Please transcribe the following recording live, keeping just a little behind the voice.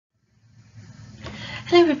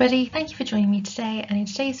Hello everybody, thank you for joining me today, and in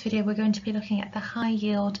today's video we're going to be looking at the high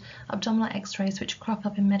yield abdominal x-rays which crop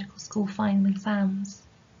up in medical school final exams.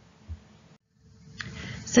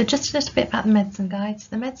 So just a little bit about the Medicine Guide. So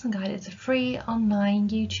the Medicine Guide is a free online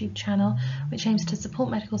YouTube channel which aims to support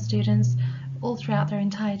medical students all throughout their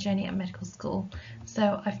entire journey at medical school.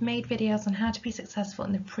 So I've made videos on how to be successful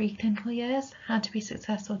in the pre-clinical years, how to be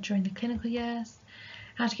successful during the clinical years,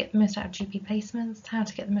 how to get the most out of GP placements, how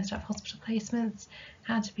to get the most out of hospital placements,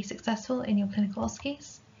 how to be successful in your clinical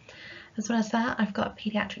OSCEs. As well as that, I've got a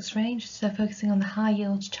paediatrics range, so focusing on the high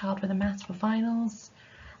yield child with a mass for finals,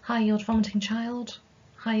 high yield vomiting child,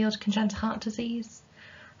 high yield congenital heart disease,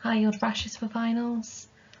 high yield rashes for finals,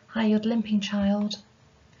 high yield limping child,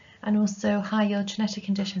 and also high yield genetic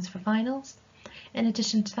conditions for finals. In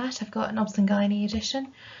addition to that, I've got an obs and gynae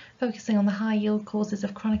edition, focusing on the high yield causes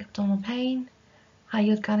of chronic abdominal pain, high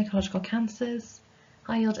yield gynecological cancers,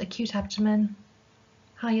 high yield acute abdomen,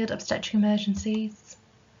 high yield obstetric emergencies,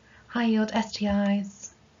 high yield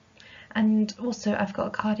STIs, and also I've got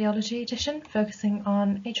a cardiology edition focusing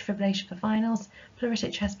on atrial fibrillation for finals,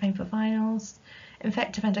 pleuritic chest pain for finals,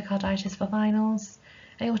 infective endocarditis for finals,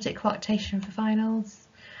 aortic coarctation for finals,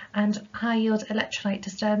 and high yield electrolyte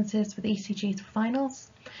disturbances with ECGs for finals.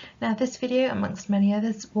 Now this video, amongst many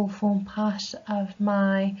others, will form part of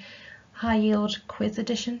my high yield quiz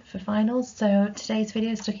edition for finals. So today's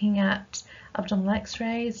video is looking at abdominal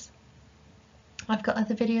x-rays. I've got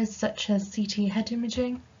other videos such as CT head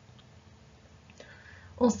imaging,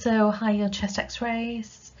 also high yield chest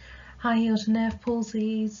x-rays, high yield nerve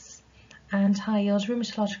palsies, and high yield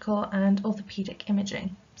rheumatological and orthopedic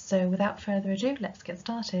imaging. So without further ado, let's get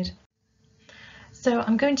started. So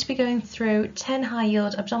I'm going to be going through 10 high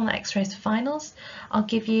yield abdominal x-rays for finals. I'll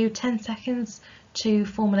give you 10 seconds to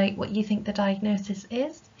formulate what you think the diagnosis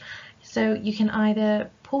is. So you can either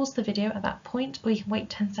pause the video at that point, or you can wait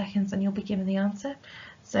 10 seconds and you'll be given the answer.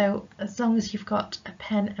 So as long as you've got a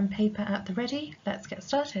pen and paper at the ready, let's get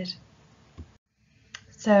started.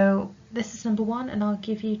 So this is number 1, and I'll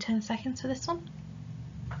give you 10 seconds for this one.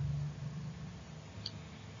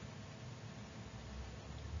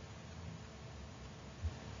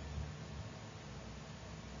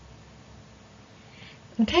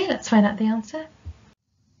 Okay, let's find out the answer.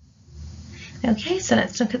 Okay, so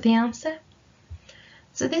let's look at the answer.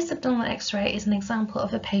 So this abdominal x-ray is an example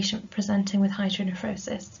of a patient presenting with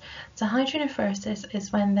hydronephrosis. So hydronephrosis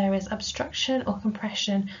is when there is obstruction or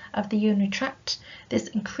compression of the urinary tract. This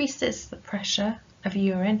increases the pressure of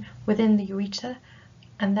urine within the ureter,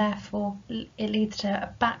 and therefore it leads to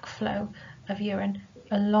a backflow of urine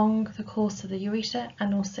along the course of the ureter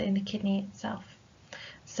and also in the kidney itself.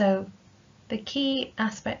 So the key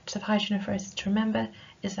aspect of hydronephrosis to remember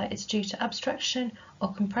is that it's due to obstruction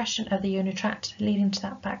or compression of the urinary tract, leading to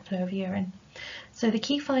that backflow of urine. So the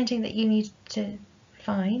key finding that you need to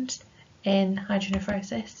find in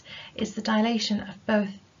hydronephrosis is the dilation of both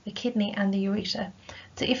the kidney and the ureter.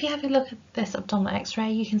 So if you have a look at this abdominal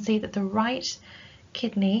x-ray, you can see that the right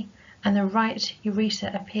kidney and the right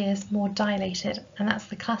ureter appears more dilated, and that's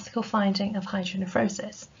the classical finding of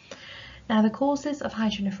hydronephrosis. Now the causes of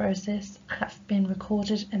hydronephrosis have been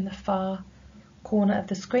recorded in the far corner of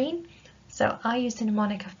the screen. So I used a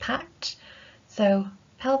mnemonic of PACT. So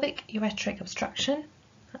pelvic ureteric obstruction,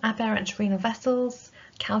 aberrant renal vessels,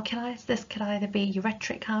 calculi. So this could either be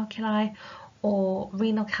ureteric calculi or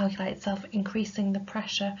renal calculi itself increasing the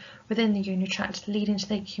pressure within the urinary tract, leading to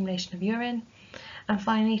the accumulation of urine. And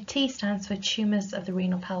finally, T stands for tumours of the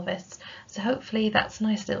renal pelvis. So hopefully that's a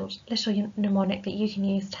nice little mnemonic that you can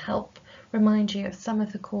use to help remind you of some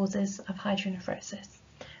of the causes of hydronephrosis.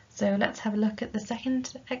 So let's have a look at the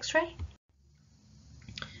second x-ray.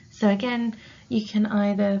 So again, you can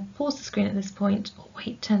either pause the screen at this point or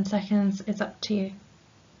wait 10 seconds, it's up to you.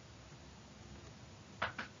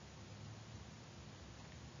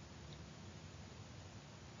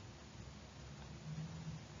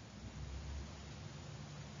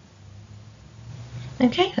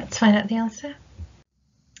 Okay, let's find out the answer.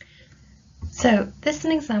 So this is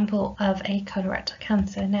an example of a colorectal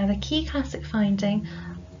cancer. Now the key classic finding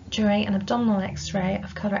during an abdominal x-ray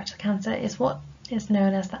of colorectal cancer is what is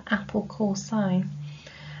known as the apple core sign.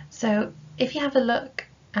 So if you have a look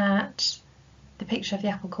at the picture of the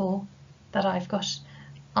apple core that I've got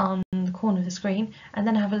on the corner of the screen, and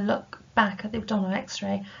then have a look back at the abdominal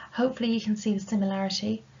x-ray, hopefully you can see the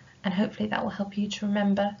similarity, and hopefully that will help you to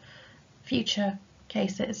remember future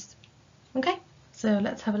cases. Okay, so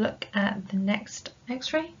let's have a look at the next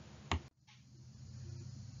x-ray.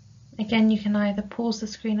 Again, you can either pause the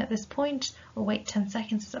screen at this point or wait 10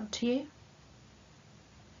 seconds, it's up to you.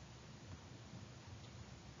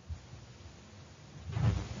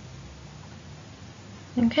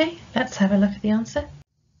 Okay, let's have a look at the answer.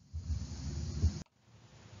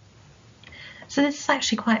 So this is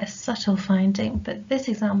actually quite a subtle finding, but this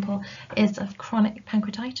example is of chronic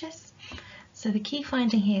pancreatitis. So the key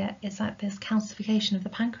finding here is that there's calcification of the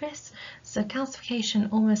pancreas. So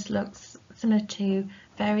calcification almost looks similar to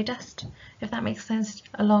fairy dust, if that makes sense,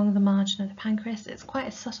 along the margin of the pancreas. It's quite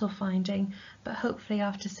a subtle finding, but hopefully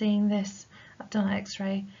after seeing this abdominal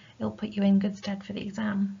x-ray, it'll put you in good stead for the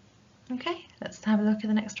exam. Okay, let's have a look at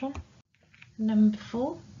the next one. Number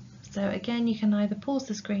 4. So again, you can either pause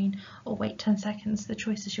the screen or wait 10 seconds. The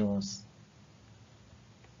choice is yours.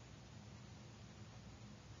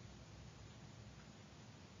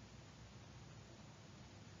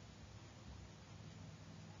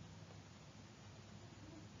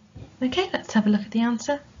 Okay, let's have a look at the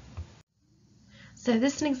answer. So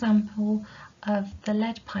this is an example of the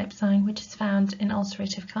lead pipe sign, which is found in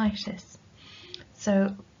ulcerative colitis.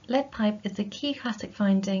 So lead pipe is a key classic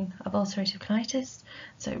finding of ulcerative colitis.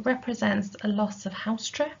 So it represents a loss of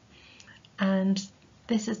haustra, and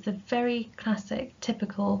this is the very classic,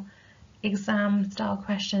 typical exam style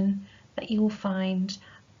question that you will find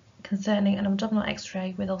concerning an abdominal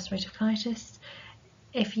x-ray with ulcerative colitis.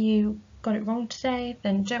 If you got it wrong today,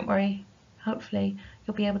 then don't worry, hopefully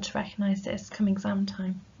you'll be able to recognise this come exam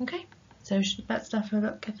time. Okay, so let's have a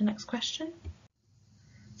look at the next question.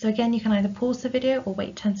 So again, you can either pause the video or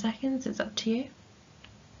wait 10 seconds, it's up to you.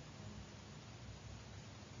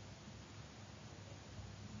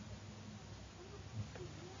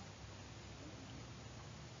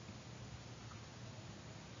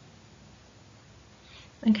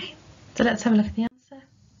 Okay, so let's have a look at the answer.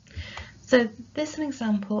 So this is an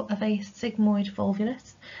example of a sigmoid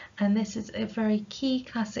volvulus, and this is a very key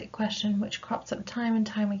classic question which crops up time and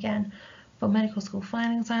time again for medical school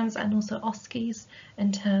final exams and also OSCEs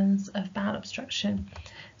in terms of bowel obstruction.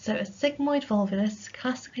 So a sigmoid volvulus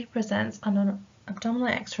classically presents on an abdominal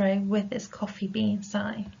x-ray with this coffee bean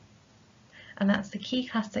sign, and that's the key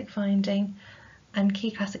classic finding and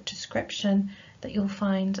key classic description that you'll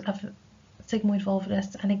find of sigmoid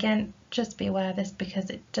volvulus. And again, just be aware of this because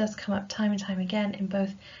it does come up time and time again in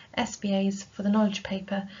both SBAs for the knowledge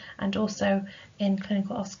paper and also in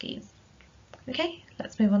clinical OSCEs. Okay,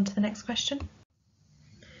 let's move on to the next question.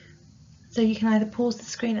 So you can either pause the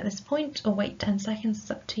screen at this point or wait 10 seconds,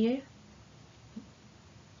 it's up to you.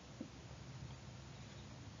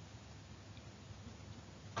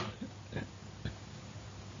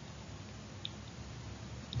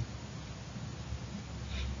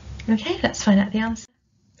 Okay, let's find out the answer.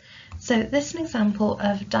 So this is an example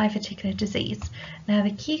of diverticular disease. Now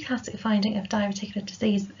the key classic finding of diverticular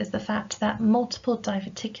disease is the fact that multiple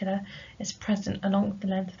diverticula is present along the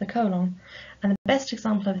length of the colon. And the best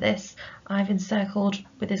example of this I've encircled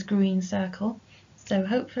with this green circle. So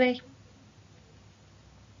hopefully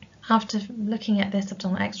after looking at this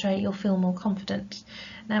abdominal x-ray you'll feel more confident.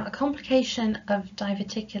 Now a complication of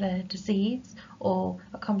diverticular disease or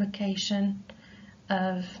a complication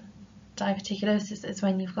of diverticulosis is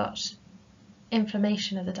when you've got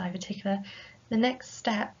inflammation of the diverticula. The next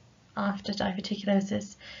step after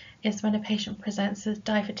diverticulosis is when a patient presents with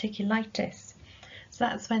diverticulitis. So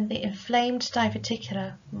that's when the inflamed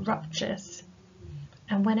diverticula ruptures,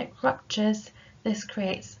 and when it ruptures, this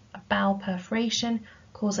creates a bowel perforation,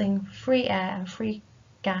 causing free air and free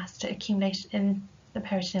gas to accumulate in the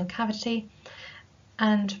peritoneal cavity.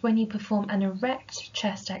 And when you perform an erect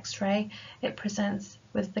chest x-ray, it presents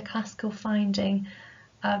with the classical finding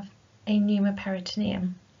of a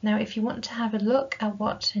pneumoperitoneum. Now if you want to have a look at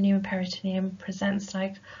what a pneumoperitoneum presents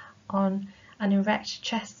like on an erect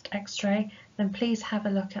chest x-ray, then please have a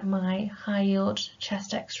look at my high yield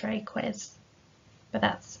chest x-ray quiz. But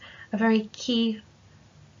that's a very key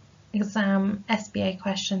exam SBA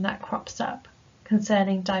question that crops up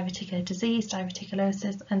concerning diverticular disease,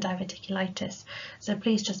 diverticulosis and diverticulitis. So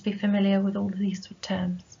please just be familiar with all of these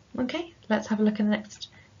terms. Okay, let's have a look at the next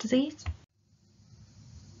disease.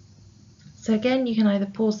 So again, you can either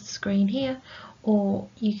pause the screen here or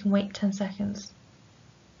you can wait 10 seconds.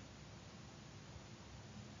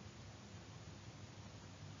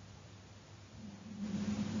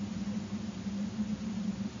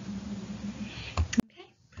 Okay,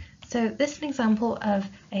 so this is an example of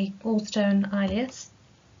a gallstone ileus.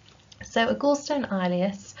 So a gallstone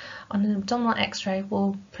ileus on an abdominal x-ray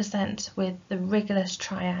will present with the rigorous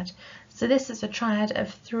triad. So this is a triad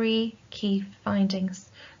of 3 key findings.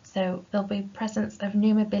 So there'll be presence of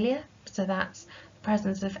pneumobilia, so that's the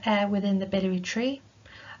presence of air within the biliary tree.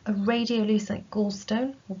 A radiolucent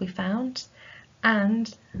gallstone will be found,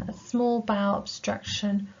 and a small bowel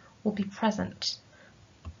obstruction will be present.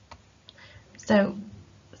 So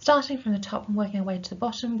starting from the top and working our way to the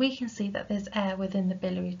bottom, we can see that there's air within the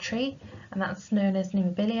biliary tree, and that's known as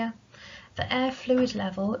pneumobilia. The air fluid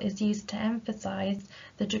level is used to emphasize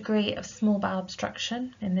the degree of small bowel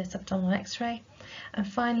obstruction in this abdominal X-ray. And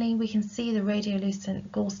finally, we can see the radiolucent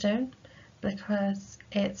gallstone because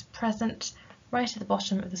it's present right at the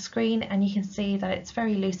bottom of the screen, and you can see that it's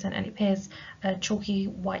very lucent and it appears a chalky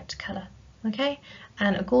white colour. Okay,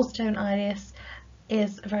 and a gallstone ILEUS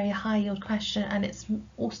is a very high yield question, and it's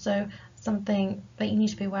also something that you need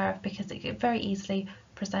to be aware of because it could very easily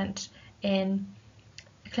present in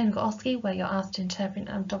a clinical OSCE where you're asked to interpret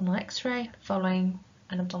an abdominal X-ray following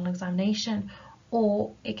an abdominal examination,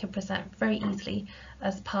 or it can present very easily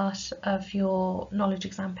as part of your knowledge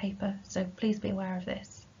exam paper, so please be aware of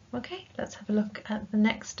this. Okay, let's have a look at the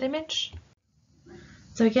next image.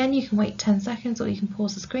 So again, you can wait 10 seconds or you can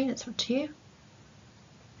pause the screen, it's up to you.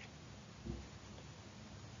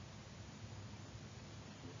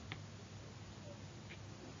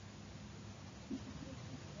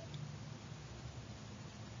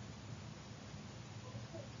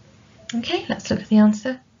 Okay, let's look at the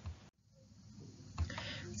answer.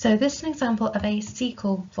 So this is an example of a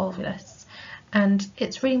CAECAL volvulus, and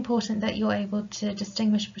it's really important that you're able to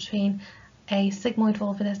distinguish between a sigmoid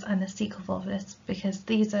volvulus and a CAECAL volvulus, because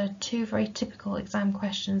these are two very typical exam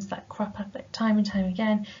questions that crop up time and time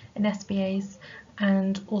again in SBAs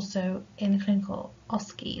and also in clinical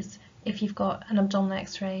OSCEs if you've got an abdominal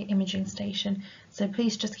X-ray imaging station. So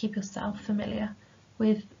please just keep yourself familiar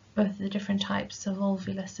with both of the different types of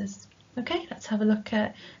volvuluses. Okay, let's have a look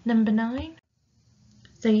at number 9.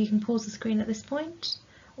 So you can pause the screen at this point,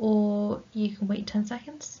 or you can wait 10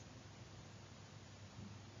 seconds.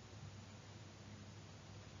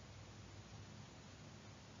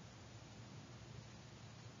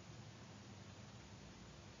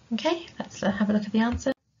 Okay, let's have a look at the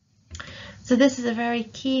answer. So this is a very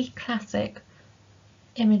key classic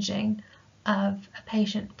imaging of a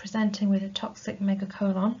patient presenting with a toxic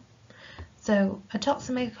megacolon. So a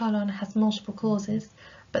toxic megacolon has multiple causes,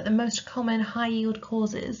 but the most common high yield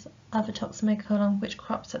causes of a toxic megacolon, which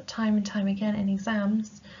crops up time and time again in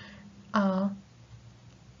exams, are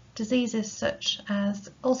diseases such as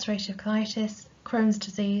ulcerative colitis, Crohn's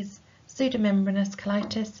disease, pseudomembranous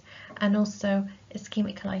colitis, and also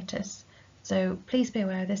ischemic colitis. So please be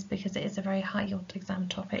aware of this because it is a very high yield exam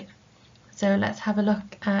topic. So let's have a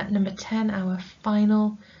look at number 10, our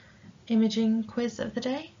final imaging quiz of the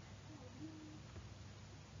day.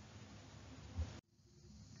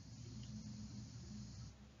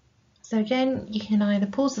 So again, you can either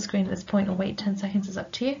pause the screen at this point or wait 10 seconds, it's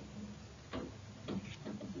up to you.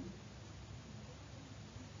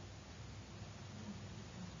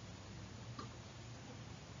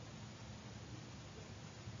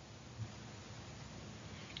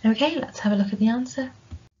 Okay, let's have a look at the answer.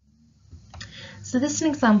 So this is an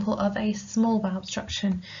example of a small bowel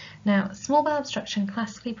obstruction. Now, small bowel obstruction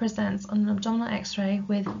classically presents on an abdominal X-ray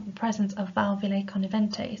with the presence of valvulae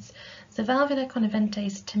conniventes. So valvulae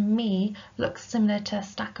conniventes to me looks similar to a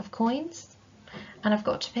stack of coins, and I've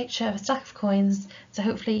got a picture of a stack of coins, so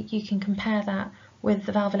hopefully you can compare that with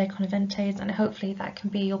the valvulae conniventes, and hopefully that can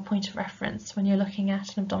be your point of reference when you're looking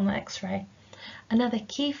at an abdominal X-ray. Another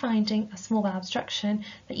key finding of small bowel obstruction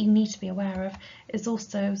that you need to be aware of is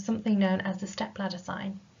also something known as the stepladder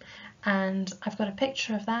sign. And I've got a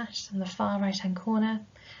picture of that in the far right hand corner,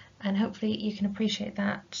 and hopefully you can appreciate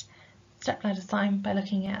that stepladder sign by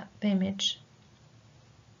looking at the image.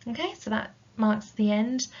 Okay, so that marks the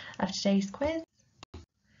end of today's quiz.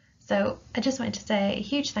 So I just wanted to say a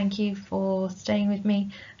huge thank you for staying with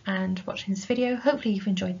me and watching this video. Hopefully you've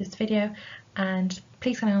enjoyed this video, and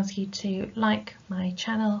please can I ask you to like my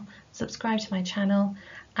channel, subscribe to my channel,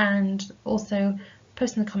 and also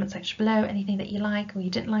post in the comment section below anything that you like or you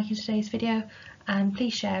didn't like in today's video, and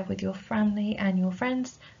please share with your family and your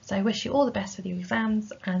friends. So I wish you all the best with your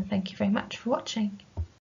exams, and thank you very much for watching.